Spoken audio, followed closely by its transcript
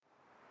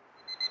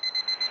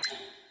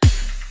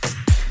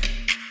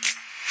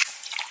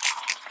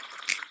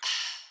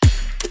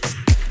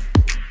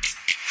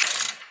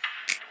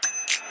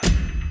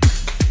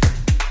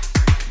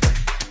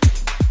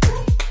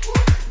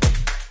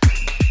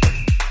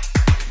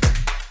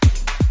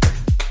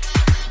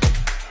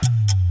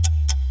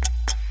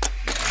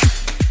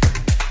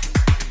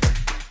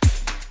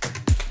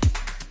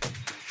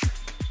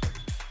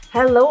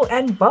Hello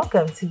and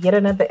welcome to yet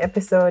another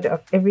episode of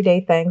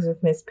Everyday Things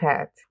with Miss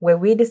Pat, where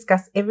we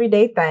discuss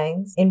everyday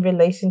things in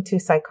relation to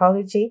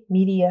psychology,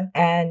 media,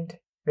 and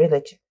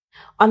religion.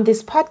 On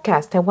this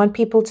podcast, I want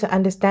people to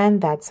understand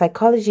that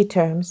psychology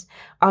terms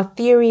are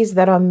theories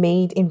that are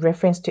made in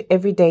reference to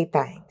everyday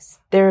things.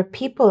 There are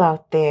people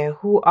out there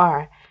who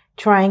are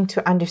trying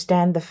to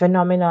understand the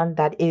phenomenon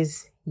that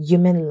is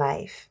human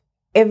life.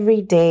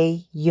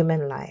 Everyday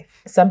human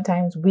life.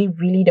 Sometimes we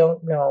really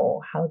don't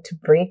know how to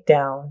break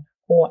down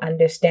or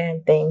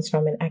understand things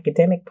from an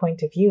academic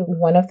point of view.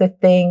 One of the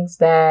things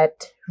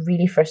that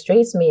really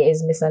frustrates me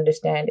is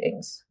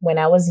misunderstandings. When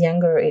I was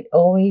younger, it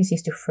always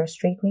used to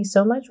frustrate me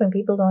so much when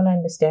people don't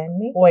understand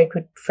me, or it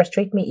would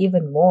frustrate me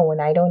even more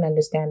when I don't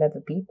understand other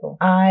people.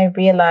 I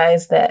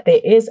realized that there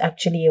is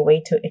actually a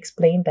way to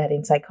explain that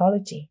in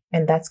psychology,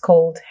 and that's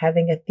called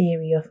having a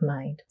theory of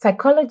mind.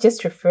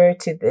 Psychologists refer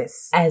to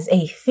this as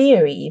a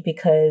theory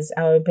because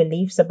our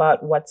beliefs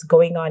about what's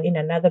going on in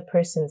another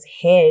person's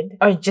head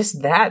are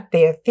just that,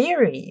 they're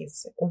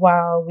theories.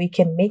 While we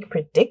can make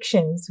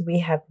predictions, we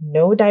have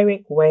no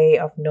direct way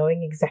of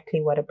knowing exactly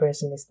what a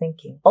person is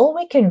thinking. All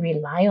we can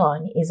rely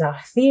on is our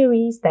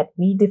theories that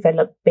we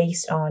develop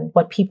based on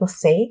what people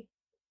say,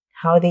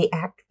 how they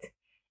act,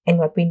 and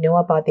what we know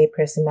about their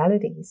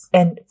personalities.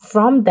 And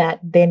from that,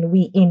 then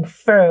we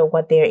infer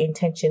what their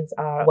intentions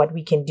are, what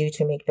we can do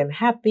to make them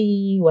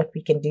happy, what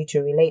we can do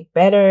to relate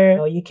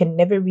better. You can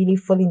never really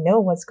fully know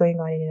what's going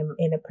on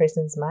in a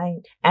person's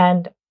mind.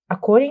 And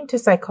according to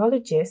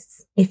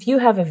psychologists, if you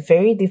have a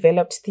very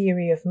developed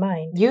theory of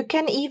mind, you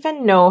can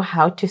even know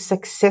how to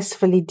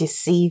successfully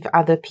deceive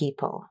other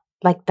people.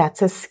 Like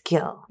that's a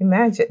skill.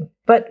 Imagine.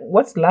 But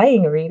what's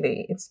lying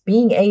really? It's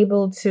being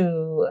able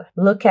to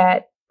look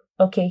at,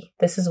 okay,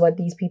 this is what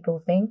these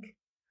people think.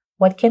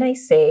 What can I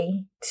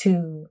say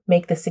to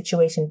make the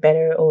situation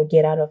better or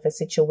get out of a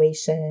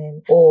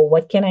situation? Or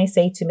what can I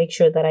say to make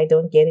sure that I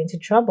don't get into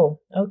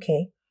trouble?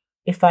 Okay,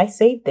 if I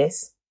say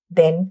this,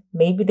 then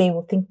maybe they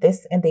will think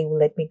this and they will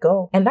let me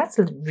go. And that's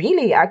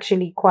really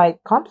actually quite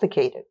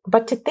complicated.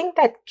 But to think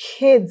that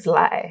kids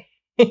lie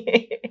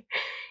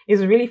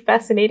is really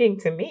fascinating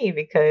to me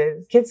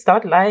because kids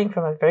start lying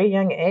from a very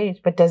young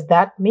age. But does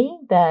that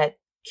mean that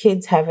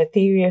kids have a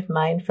theory of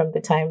mind from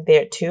the time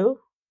they're 2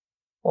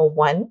 or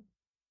 1?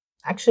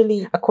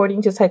 Actually,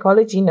 according to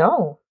psychology,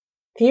 no.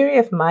 Theory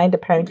of mind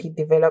apparently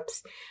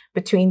develops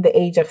between the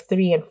age of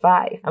 3 and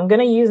 5. I'm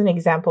going to use an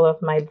example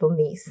of my little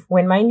niece.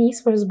 When my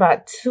niece was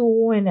about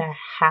 2.5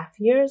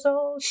 years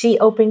old, she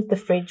opened the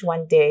fridge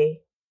one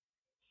day,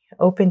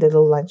 opened a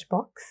little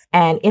lunchbox,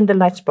 and in the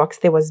lunchbox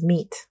there was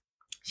meat.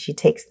 She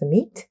takes the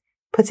meat,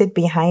 puts it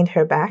behind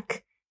her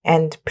back,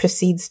 and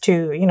proceeds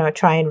to,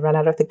 try and run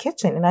out of the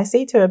kitchen. And I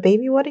say to her,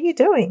 baby, what are you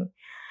doing?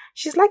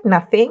 She's like,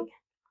 nothing.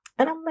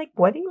 And I'm like,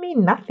 what do you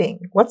mean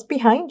nothing? What's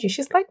behind you?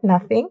 She's like,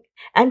 nothing.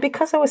 And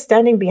because I was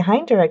standing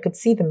behind her, I could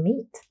see the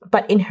meat.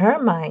 But in her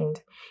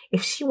mind,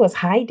 if she was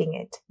hiding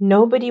it,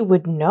 nobody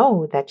would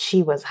know that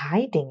she was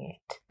hiding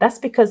it. That's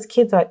because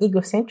kids are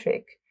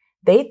egocentric.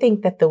 They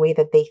think that the way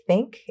that they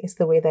think is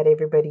the way that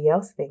everybody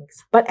else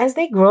thinks. But as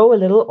they grow a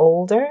little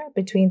older,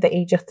 between the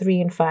age of 3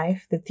 and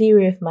 5, the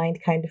theory of mind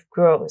kind of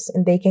grows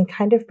and they can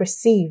kind of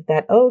perceive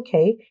that,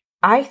 okay,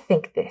 I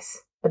think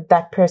this, but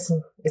that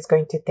person is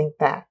going to think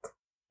that,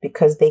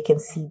 because they can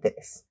see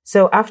this.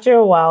 So after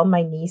a while,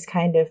 my niece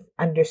kind of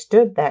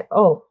understood that,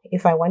 oh,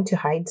 if I want to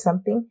hide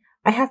something,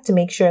 I have to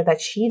make sure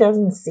that she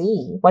doesn't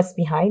see what's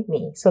behind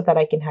me so that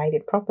I can hide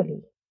it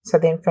properly. So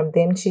then from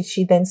then,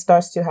 she then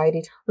starts to hide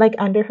it like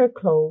under her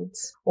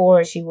clothes,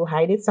 or she will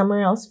hide it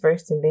somewhere else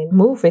first and then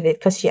move with it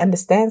because she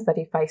understands that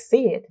if I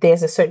see it,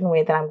 there's a certain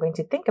way that I'm going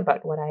to think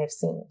about what I have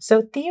seen.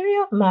 So theory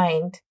of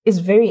mind is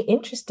very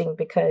interesting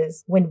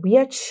because when we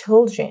are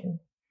children,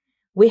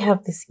 we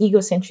have this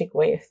egocentric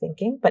way of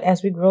thinking, but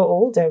as we grow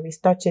older, we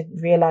start to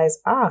realize,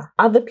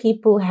 other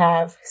people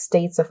have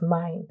states of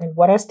mind. And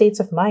what are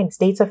states of mind?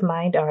 States of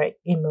mind are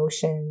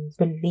emotions,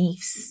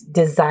 beliefs,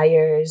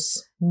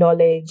 desires,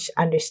 knowledge,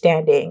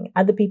 understanding.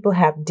 Other people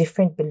have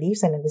different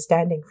beliefs and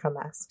understanding from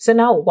us. So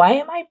now, why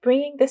am I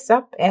bringing this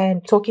up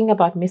and talking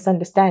about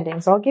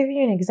misunderstandings? I'll give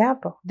you an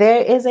example.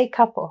 There is a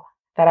couple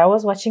that I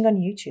was watching on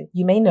YouTube.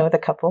 You may know the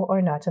couple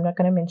or not. I'm not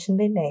going to mention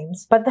their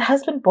names, but the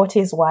husband bought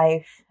his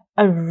wife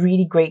a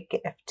really great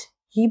gift.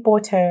 He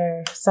bought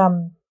her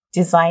some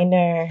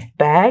designer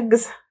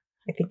bags.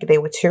 I think they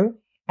were 2,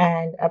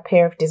 and a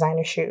pair of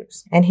designer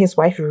shoes. And his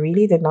wife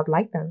really did not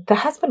like them. The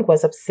husband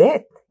was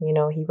upset.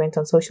 He went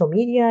on social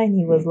media and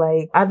he was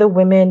like, other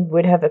women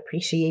would have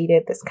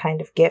appreciated this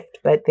kind of gift,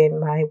 but then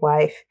my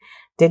wife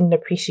didn't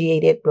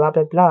appreciate it, blah,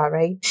 blah, blah,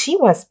 right? She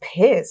was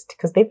pissed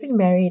because they've been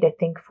married, I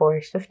think, for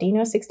 15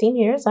 or 16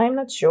 years. I'm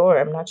not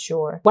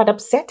sure. What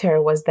upset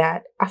her was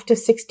that after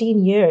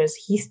 16 years,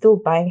 he's still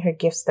buying her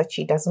gifts that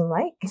she doesn't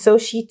like. So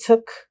she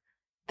took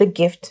the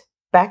gift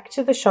back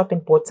to the shop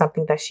and bought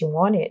something that she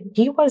wanted.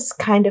 He was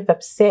kind of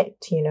upset,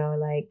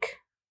 like,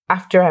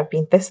 after I've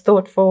been this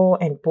thoughtful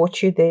and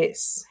bought you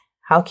this,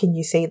 how can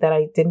you say that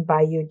I didn't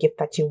buy you a gift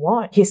that you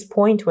want? His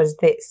point was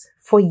this.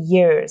 For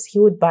years, he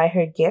would buy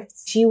her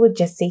gifts. She would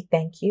just say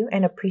thank you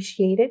and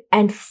appreciate it.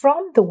 And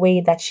from the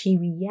way that she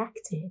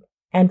reacted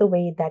and the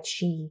way that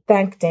she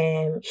thanked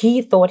him,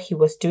 he thought he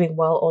was doing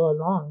well all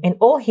along. And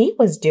all he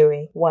was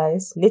doing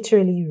was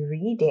literally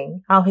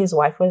reading how his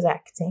wife was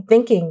acting,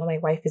 thinking, my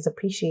wife is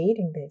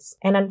appreciating this.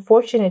 And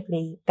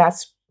unfortunately,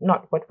 that's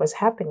not what was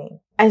happening.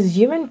 As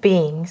human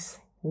beings,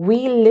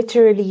 we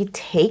literally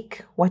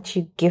take what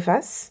you give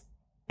us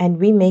and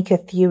we make a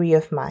theory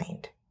of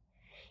mind.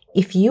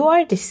 If you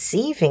are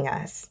deceiving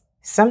us,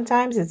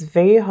 sometimes it's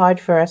very hard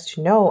for us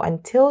to know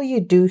until you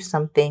do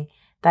something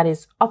that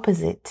is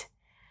opposite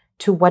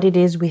to what it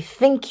is we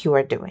think you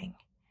are doing.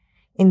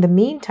 In the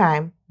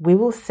meantime, we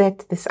will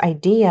set this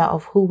idea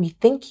of who we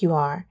think you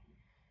are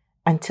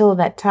until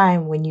that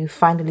time when you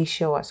finally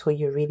show us who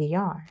you really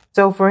are.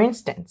 So for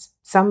instance,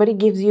 somebody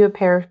gives you a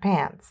pair of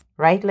pants,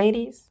 right,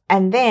 ladies?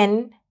 And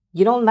then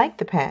you don't like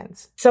the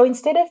pants. So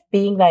instead of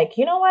being like,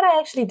 you know what, I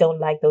actually don't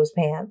like those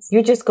pants,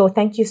 you just go,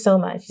 thank you so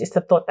much. It's the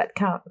thought that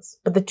counts.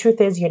 But the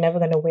truth is, you're never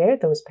going to wear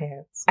those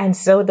pants. And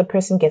so the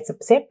person gets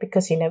upset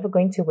because you're never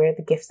going to wear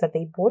the gifts that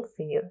they bought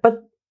for you.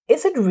 But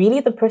is it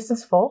really the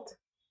person's fault?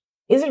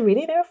 Is it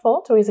really their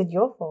fault, or is it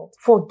your fault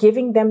for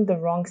giving them the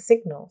wrong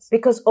signals?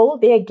 Because all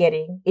they're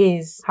getting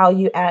is how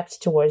you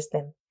act towards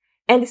them.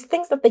 And it's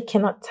things that they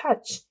cannot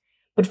touch.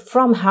 But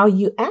from how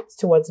you act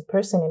towards a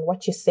person and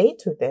what you say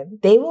to them,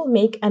 they will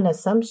make an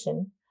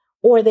assumption,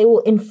 or they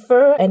will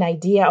infer an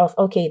idea of,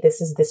 okay,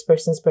 this is this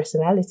person's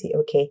personality.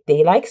 Okay,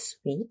 they like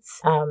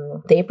sweets.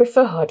 They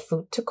prefer hot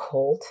food to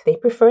cold. They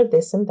prefer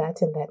this and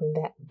that and that and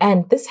that.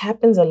 And this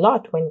happens a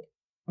lot when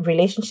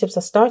relationships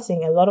are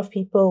starting. A lot of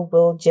people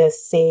will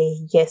just say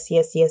yes,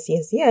 yes, yes,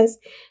 yes, yes,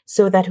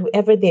 so that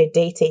whoever they're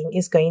dating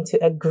is going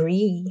to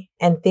agree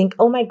and think,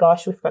 oh my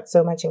gosh, we've got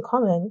so much in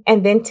common.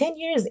 And then 10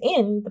 years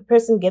in, the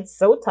person gets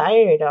so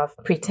tired of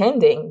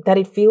pretending that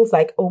it feels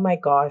like, oh my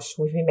gosh,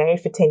 we've been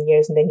married for 10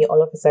 years and then you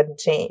all of a sudden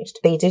changed.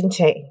 They didn't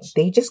change.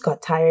 They just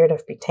got tired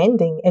of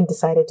pretending and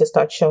decided to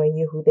start showing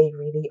you who they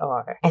really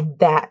are. And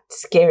that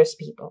scares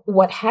people.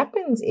 What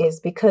happens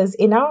is, because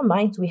in our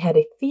minds, we had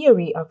a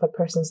theory of a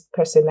person's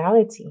personality.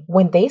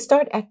 When they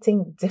start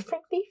acting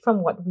differently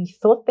from what we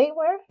thought they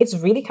were, it's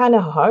really kind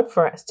of hard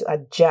for us to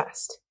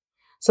adjust.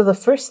 So the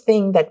first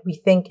thing that we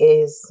think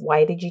is,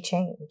 why did you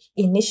change?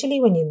 Initially,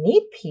 when you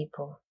meet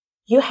people,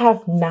 you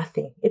have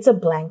nothing. It's a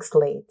blank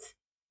slate.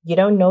 You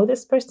don't know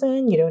this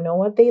person. You don't know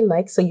what they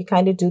like. So you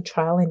kind of do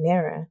trial and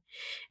error.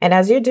 And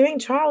as you're doing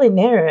trial and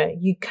error,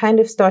 you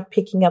kind of start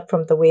picking up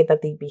from the way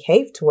that they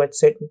behave towards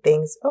certain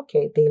things.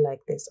 Okay, they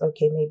like this.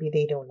 Okay, maybe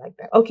they don't like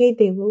that. Okay,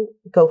 they will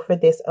go for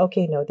this.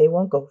 Okay, no, they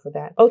won't go for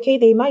that. Okay,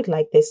 they might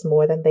like this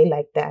more than they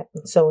like that,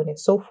 and so on and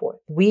so forth.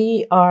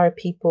 We are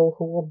people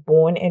who were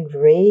born and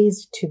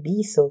raised to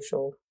be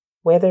social,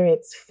 whether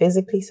it's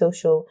physically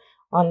social,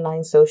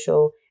 online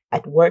social,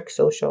 at work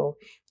social,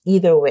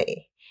 either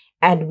way.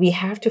 And we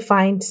have to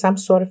find some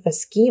sort of a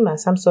schema,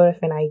 some sort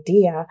of an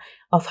idea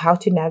of how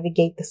to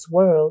navigate this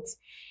world.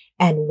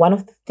 And one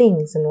of the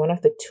things and one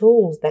of the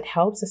tools that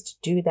helps us to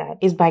do that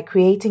is by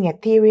creating a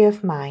theory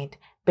of mind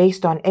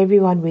based on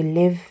everyone we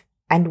live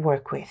and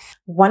work with.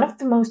 One of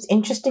the most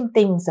interesting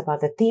things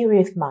about the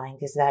theory of mind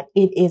is that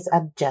it is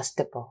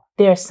adjustable.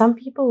 There are some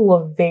people who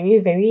are very,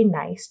 very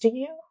nice to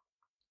you,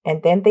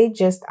 and then they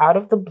just out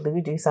of the blue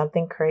do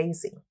something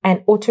crazy.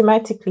 And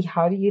automatically,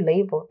 how do you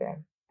label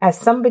them? As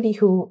somebody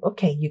who,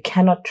 okay, you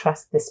cannot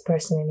trust this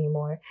person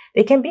anymore.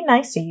 They can be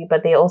nice to you,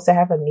 but they also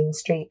have a mean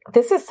streak.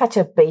 This is such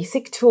a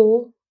basic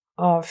tool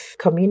of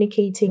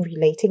communicating,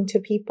 relating to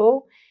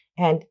people,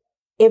 and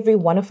every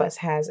one of us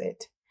has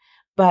it.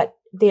 But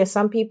there are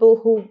some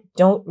people who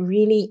don't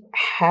really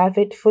have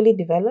it fully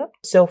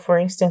developed. So for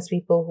instance,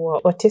 people who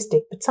are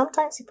autistic, but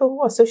sometimes people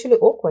who are socially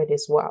awkward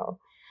as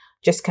well,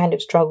 just kind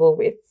of struggle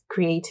with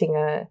creating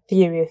a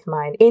theory of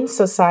mind. In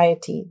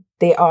society,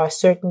 there are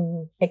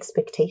certain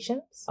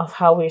expectations of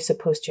how we're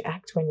supposed to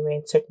act when we're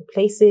in certain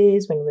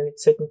places, when we're with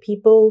certain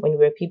people, when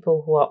we're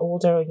people who are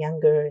older or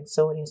younger, and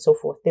so on and so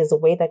forth. There's a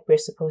way that we're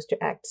supposed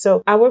to act.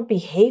 So our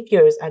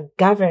behaviors are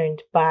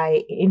governed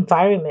by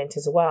environment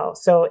as well.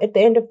 So at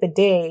the end of the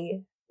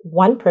day,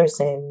 one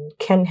person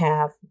can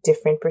have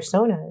different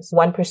personas.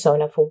 One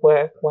persona for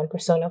work, one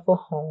persona for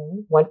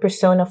home, one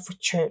persona for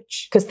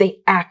church, because they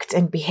act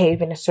and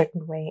behave in a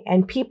certain way.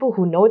 And people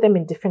who know them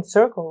in different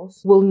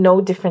circles will know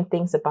different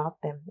things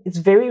about them. It's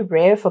very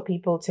rare for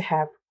people to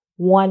have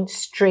one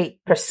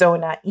straight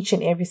persona each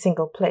and every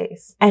single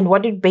place. And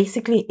what it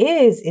basically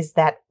is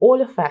that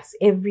all of us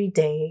every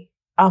day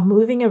are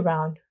moving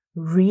around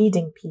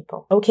reading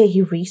people. Okay,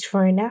 he reached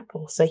for an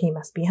apple, so he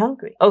must be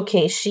hungry.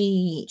 Okay,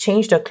 she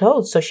changed her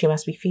clothes, so she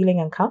must be feeling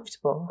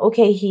uncomfortable.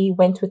 Okay, he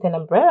went with an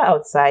umbrella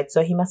outside,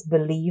 so he must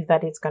believe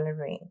that it's going to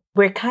rain.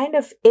 We're kind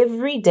of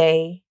every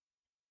day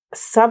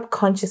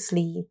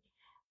subconsciously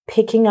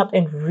picking up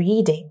and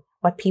reading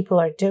what people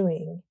are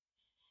doing.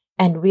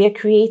 And we are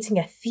creating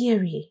a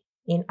theory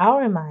in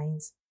our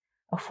minds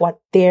of what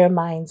their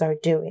minds are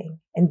doing.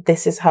 And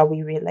this is how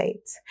we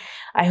relate.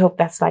 I hope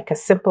that's like a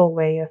simple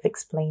way of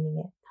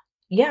explaining it.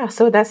 Yeah,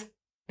 so that's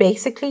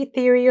basically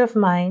theory of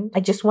mind. I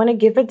just want to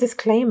give a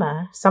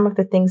disclaimer. Some of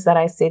the things that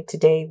I said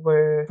today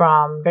were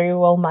from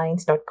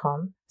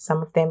verywellminds.com.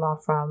 Some of them are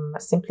from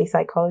Simply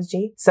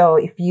Psychology. So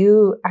if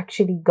you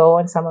actually go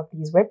on some of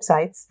these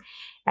websites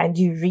and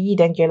you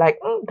read and you're like,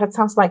 that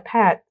sounds like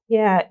Pat.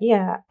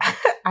 Yeah.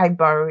 I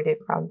borrowed it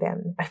from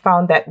them. I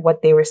found that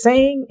what they were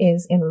saying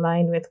is in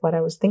line with what I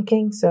was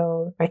thinking.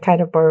 So I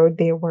kind of borrowed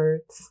their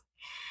words.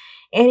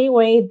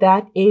 Anyway,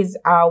 that is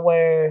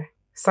our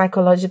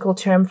psychological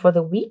term for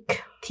the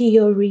week.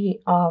 Theory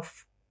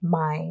of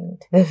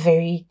mind. The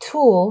very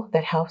tool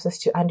that helps us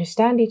to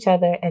understand each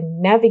other and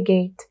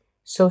navigate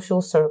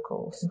social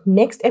circles.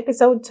 Next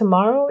episode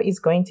tomorrow is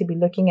going to be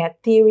looking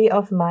at theory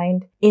of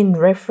mind in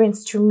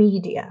reference to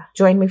media.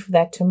 Join me for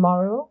that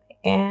tomorrow.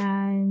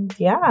 And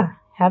yeah,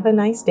 have a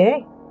nice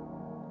day.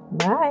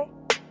 Bye.